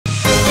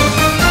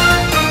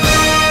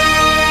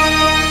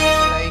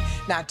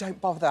don't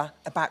bother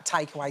about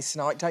takeaways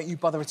tonight. Don't you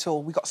bother at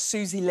all. We've got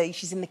Suzie Lee.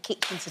 She's in the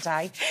kitchen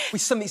today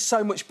with something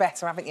so much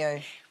better, haven't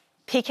you?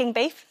 Peking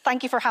beef.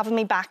 Thank you for having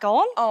me back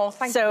on. Oh,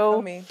 thank you for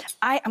coming.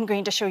 I am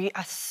going to show you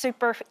a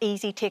super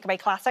easy takeaway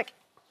classic.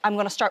 I'm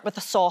going to start with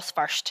the sauce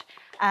first.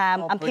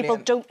 And people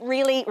don't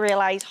really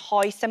realise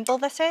how simple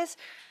this is,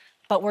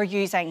 but we're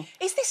using...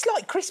 Is this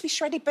like crispy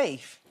shredded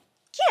beef?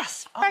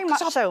 Yes, very much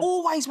so. I've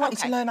always wanted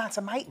to learn how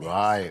to make this.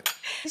 Right.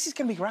 This is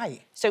going to be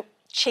great. So,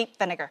 cheap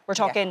vinegar. We're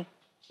talking,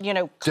 you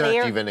know,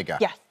 clear... Dirty vinegar.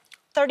 Yeah.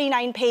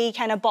 39p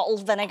kind of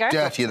bottled vinegar.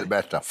 Dirtier the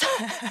better.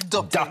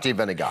 Dirty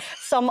vinegar.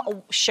 Some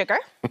sugar.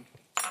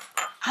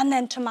 And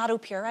then tomato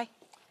puree.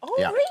 Oh,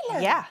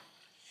 really? Yeah.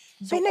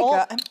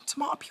 Vinegar and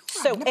tomato puree.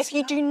 So if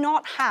you do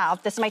not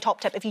have, this is my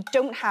top tip, if you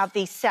don't have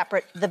these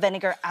separate, the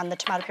vinegar and the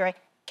tomato puree,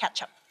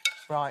 ketchup.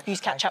 Right.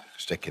 Use ketchup.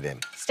 Stick it in.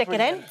 Stick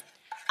it in.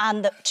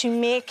 And to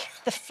make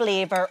the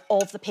flavour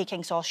of the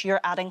Peking sauce,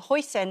 you're adding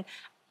hoisin,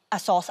 a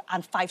sauce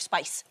and 5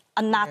 spice.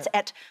 And that's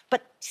it.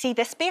 But see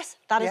this base?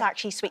 That is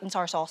actually sweet and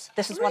sour sauce.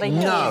 This is what I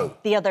did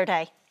the other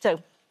day.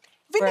 So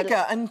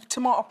vinegar and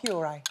tomato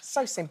puree.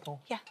 So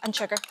simple. Yeah, and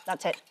sugar.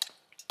 That's it.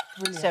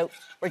 Brilliant. So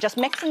we're just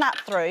mixing that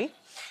through.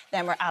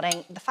 Then we're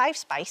adding the 5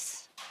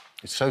 spice.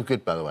 It's so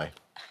good, by the way.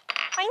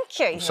 Thank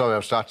you. I'm sorry,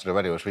 I've started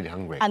already. I was really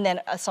hungry. And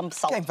then some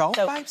salt. Get involved,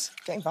 babes.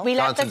 Get involved. We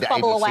let this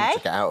bubble away.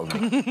 To get out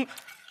of me.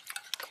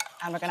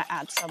 And we're going to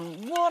add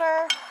some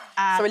water.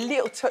 So a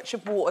little touch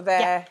of water there.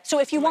 Yeah. So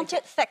if you want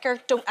it thicker,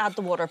 don't add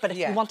the water. But if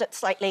you want it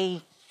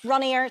slightly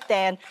runnier,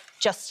 then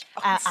just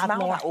add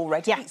more. That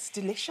already. Yeah. It's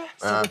delicious.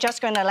 So we're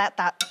just going to let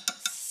that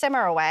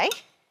simmer away.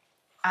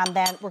 And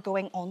then we're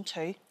going on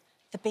to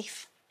the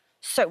beef.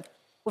 So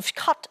we've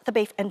cut the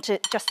beef into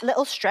just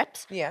little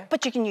strips. Yeah.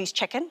 But you can use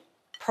chicken,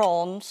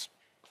 prawns,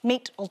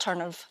 meat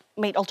alternative,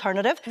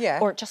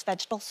 or just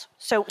vegetables.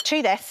 So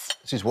to this...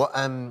 This is what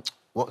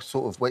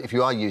sort of... If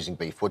you are using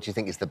beef, what do you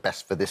think is the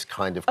best for this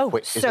kind of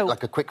quick... Is it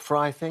like a quick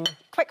fry thing?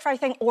 Quick fry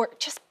thing, or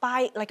just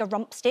buy like a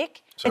rump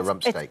steak. So a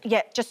rump steak?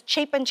 Yeah, just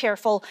cheap and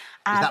cheerful.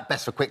 Is that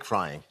best for quick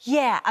frying?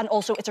 Yeah, and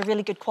also it's a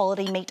really good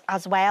quality meat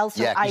as well.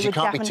 So yeah, because you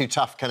can't be too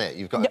tough, can it?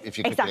 You've got... if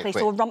you exactly,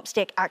 so a rump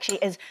steak actually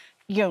is...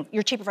 You know,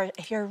 your cheaper version.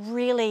 If you're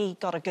really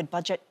got a good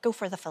budget, go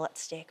for the fillet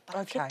steak. But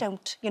if you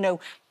don't, you know,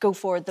 go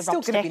for the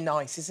rump steak. Still going to be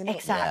nice, isn't it?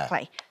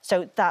 Exactly. Yeah.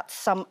 So that's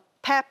some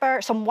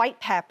pepper, some white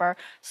pepper,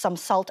 some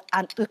salt,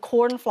 and the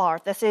corn flour.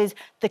 This is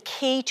the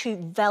key to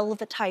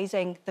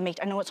velvetizing the meat.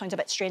 I know it sounds a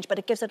bit strange, but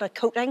it gives it a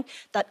coating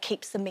that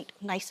keeps the meat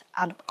nice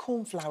and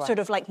corn flour, sort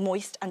of like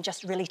moist and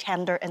just really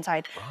tender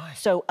inside. Right.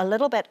 So a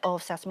little bit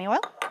of sesame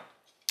oil,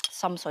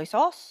 some soy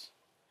sauce,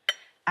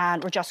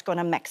 and we're just going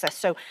to mix this.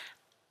 So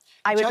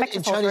I would mix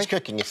it all Chinese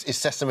cooking, is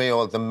sesame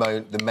oil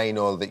the main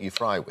oil that you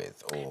fry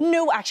with? Or?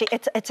 No, actually,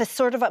 it's a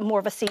sort of more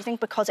of a seasoning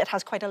because it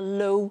has quite a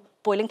low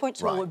boiling point,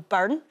 so it would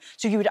burn.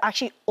 So you would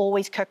actually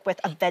always cook with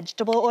a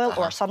vegetable oil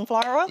or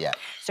sunflower oil. Yeah.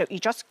 So you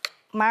just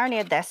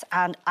marinate this,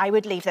 and I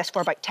would leave this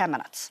for about 10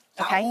 minutes,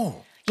 OK?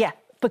 Oh. Yeah,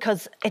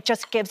 because it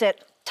just gives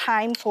it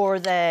time for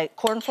the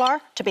corn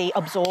flour to be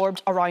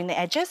absorbed around the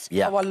edges.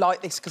 Yeah. Oh, I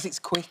like this because it's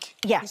quick.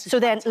 Yeah, so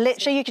then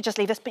literally you could just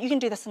leave this, but you can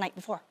do this the night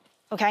before.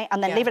 OK,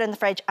 and then leave it in the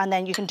fridge, and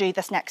then you can do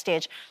this next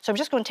stage. So I'm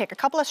just going to take a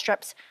couple of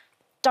strips,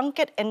 dunk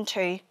it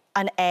into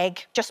an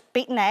egg, just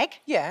beaten egg.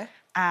 Yeah.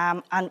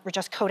 And we're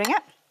just coating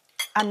it.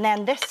 And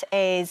then this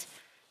is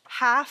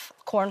half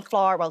corn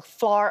flour,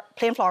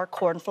 plain flour,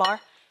 corn flour.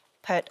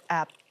 Put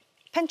a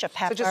pinch of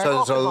pepper. So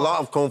there's a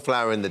lot of corn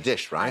flour in the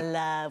dish, right? I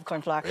love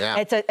corn flour.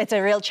 Yeah. It's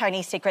a real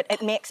Chinese secret.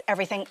 It makes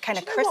everything kind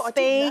of crispy. What? I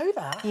didn't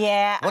know that.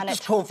 Yeah. What does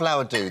corn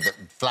flour do that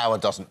flour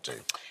doesn't do?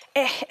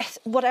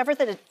 Whatever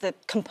the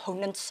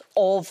components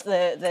of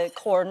the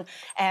corn,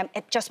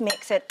 it just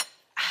makes it...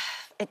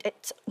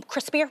 It's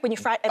crispier when you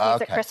fry it. It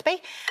makes it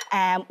crispy.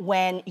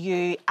 When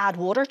you add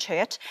water to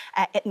it,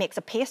 it makes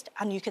a paste,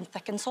 and you can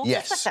thicken sauces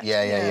with it.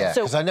 Yeah.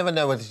 Because I never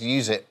know whether to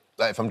use it,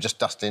 like if I'm just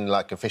dusting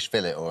like a fish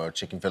fillet or a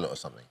chicken fillet or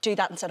something. Do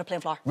that instead of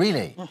plain flour.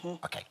 Really?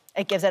 Mm-hmm. OK.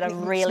 It gives it a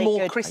really good...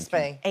 More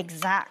crispy.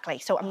 Exactly.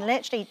 So I'm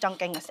literally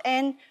dunking this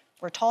in.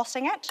 We're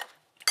tossing it.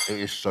 It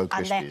is so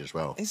crispy as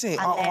well. Is it?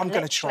 Oh, I'm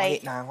going to try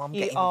it now. I'm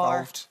getting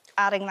involved.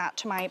 Adding that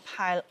to my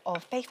pile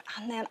of beef,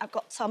 and then I've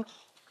got some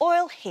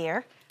oil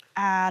here,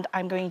 and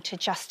I'm going to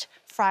just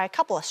fry a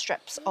couple of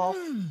strips off.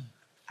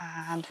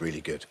 And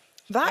really good.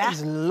 That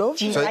is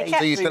lovely. So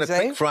you're going to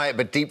quick fry it,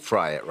 but deep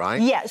fry it,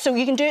 right? Yeah. So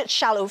you can do it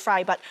shallow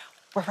fry, but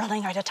we're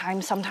running out of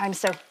time sometimes,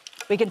 so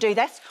we can do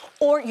this,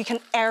 or you can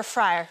air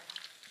fryer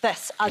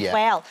this as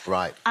well.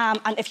 Right.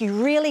 And if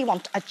you really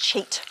want a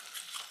cheat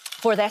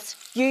for this,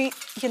 you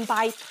can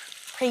buy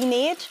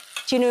pre-made.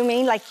 Do you know what I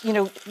mean? Like, you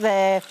know,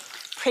 the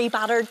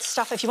pre-battered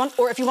stuff if you want.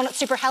 Or if you want it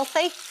super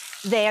healthy,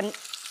 then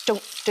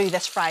don't do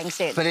this frying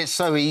stage. But it's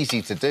so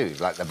easy to do,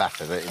 like the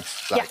batter.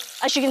 It's like... Yeah,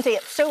 as you can see,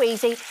 it's so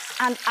easy.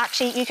 And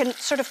actually, you can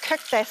sort of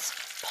cook this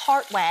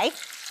part way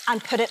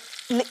and put it,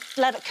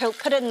 let it cool,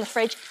 put it in the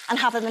fridge and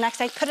have it the next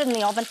day, put it in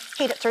the oven,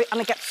 heat it through, and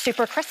it gets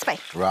super crispy.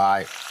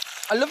 Right.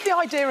 I love the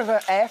idea of an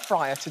air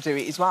fryer to do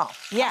it as well.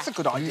 Yeah. That's a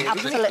good idea.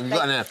 Absolutely. You've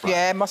got an air fryer?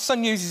 Yeah, my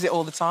son uses it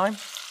all the time.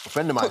 A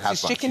friend of mine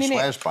has one. She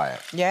swears by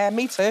it. Yeah,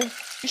 me too.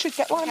 You should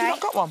get one. Have you not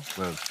got one?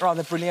 No. Oh,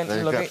 they're brilliant.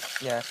 I love it.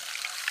 Yeah.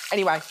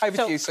 Anyway, over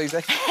to you, Susie.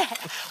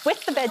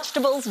 With the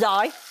vegetables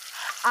now,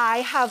 I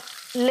have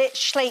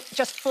literally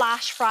just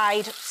flash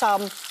fried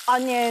some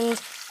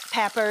onions,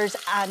 peppers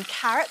and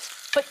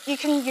carrots, but you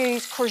can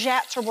use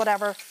courgettes or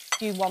whatever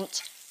you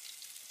want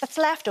that's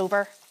left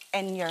over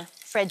in your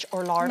fridge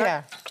or larder.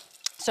 Yeah.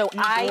 So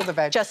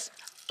I just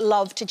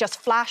love to just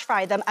flash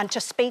fry them, and to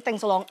speed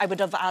things along, I would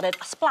have added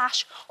a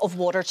splash of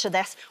water to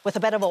this with a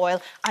bit of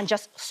oil and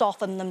just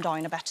soften them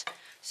down a bit.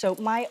 So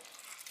my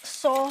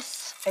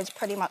sauce is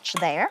pretty much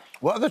there.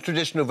 What are the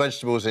traditional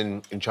vegetables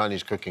in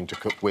Chinese cooking to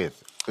cook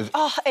with?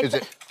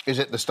 Is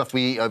it the stuff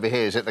we eat over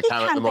here? Is it the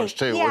carrot and the munch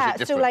too? Yeah, or is it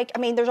different? So like, I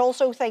mean, there's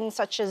also things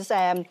such as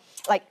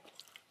like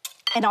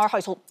in our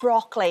household,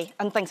 broccoli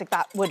and things like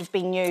that would have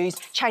been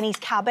used, Chinese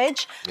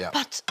cabbage. Yeah.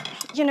 But,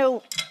 you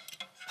know,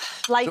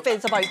 life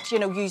is about, you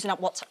know, using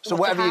up what's So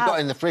whatever you got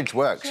in the fridge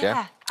works,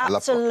 yeah?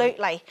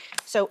 Absolutely.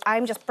 So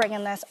I'm just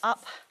bringing this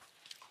up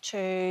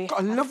to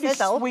got a lovely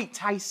sweet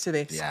taste to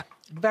this. Yeah.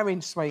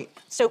 Very sweet.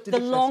 So the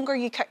longer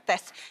you cook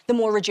this, the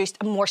more reduced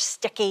and more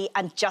sticky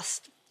and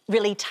just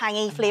really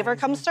tangy flavour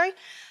comes through.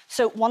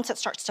 So once it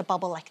starts to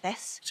bubble like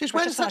this...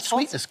 Where does that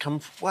sweetness come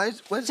from?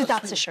 So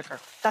that's the sugar.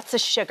 That's the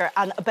sugar,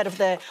 and a bit of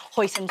the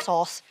hoisin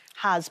sauce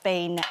has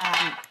been...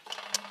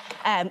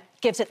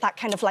 gives it that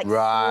kind of like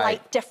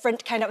slight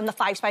different kind of, and the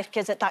 5-spice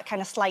gives it that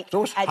kind of slight... It's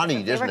almost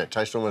honeyed, isn't it?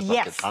 Tastes almost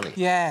like it's honey.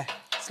 Yeah,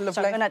 it's lovely.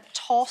 So I'm going to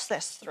toss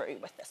this through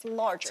with this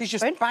larger spoon. So you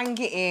just bang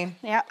it in.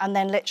 Yeah, and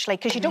then literally,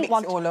 because you don't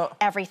want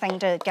everything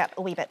to get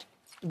a wee bit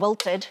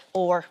wilted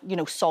or, you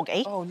know,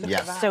 soggy. Oh, look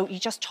at that. So you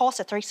just toss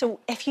it through. So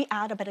if you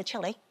add a bit of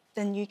chilli,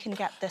 then you can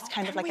get this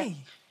kind of like Can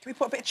we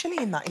put a bit of chilli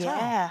in that as well?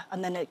 Yeah,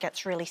 and then it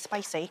gets really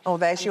spicy. Oh,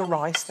 there's your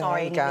rice.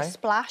 Sorry, there you go.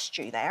 Splashed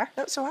you there.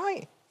 That's all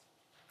right.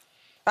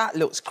 That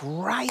looks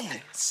great.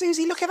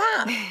 Susie, look at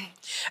that.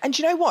 And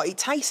do you know what? It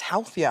tastes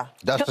healthier.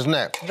 Doesn't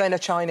it? Than a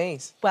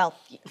Chinese. Well...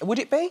 Would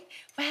it be?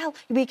 Well,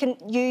 we can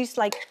use,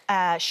 like,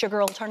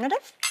 sugar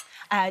alternative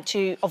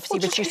to obviously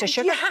reduce the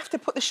sugar. Do you have to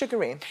put the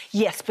sugar in?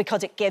 Yes,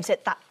 because it gives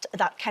it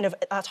that kind of...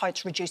 That's how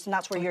it's reduced, and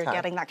that's where you're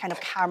getting that kind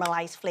of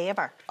caramelised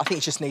flavour. I think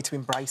you just need to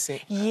embrace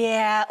it.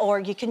 Yeah, or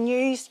you can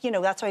use, you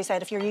know, that's why I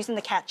said if you're using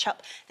the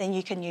ketchup, then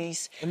you can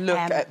use... Look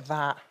at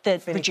that.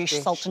 The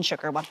reduced salt and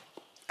sugar one.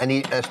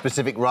 Any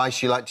specific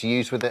rice you like to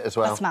use with it as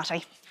well?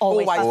 Basmati.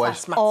 Always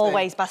basmati.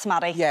 Always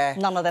basmati. Yeah.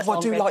 None of this. I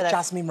do like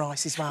jasmine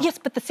rice as well. Yes,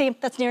 but the same.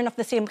 That's near enough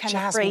the same kind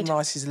of breed. Jasmine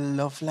rice is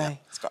lovely.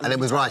 And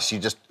then with rice, you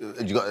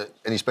got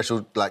any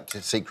special like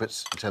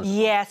secrets in terms of...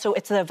 Yeah, so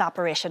it's the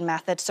evaporation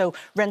method. So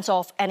rinse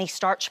off any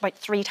starch about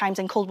 3 times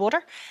in cold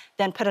water,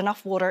 then put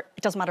enough water.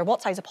 It doesn't matter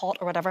what size of pot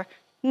or whatever,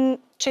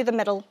 to the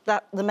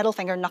middle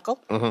finger knuckle.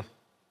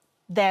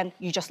 Then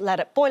you just let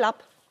it boil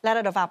up. Let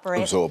it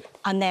evaporate. Absorb.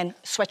 And then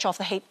switch off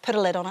the heat, put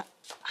a lid on it,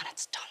 and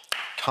it's done.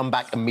 Come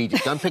back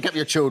immediately. Don't pick up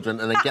your children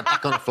and then get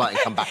back on a flight and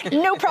come back.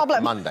 No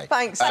problem. Monday.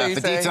 Thanks, Susie.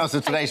 For details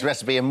of today's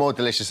recipe and more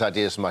delicious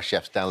ideas from our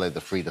chefs, download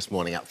the free This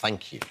Morning app.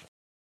 Thank you.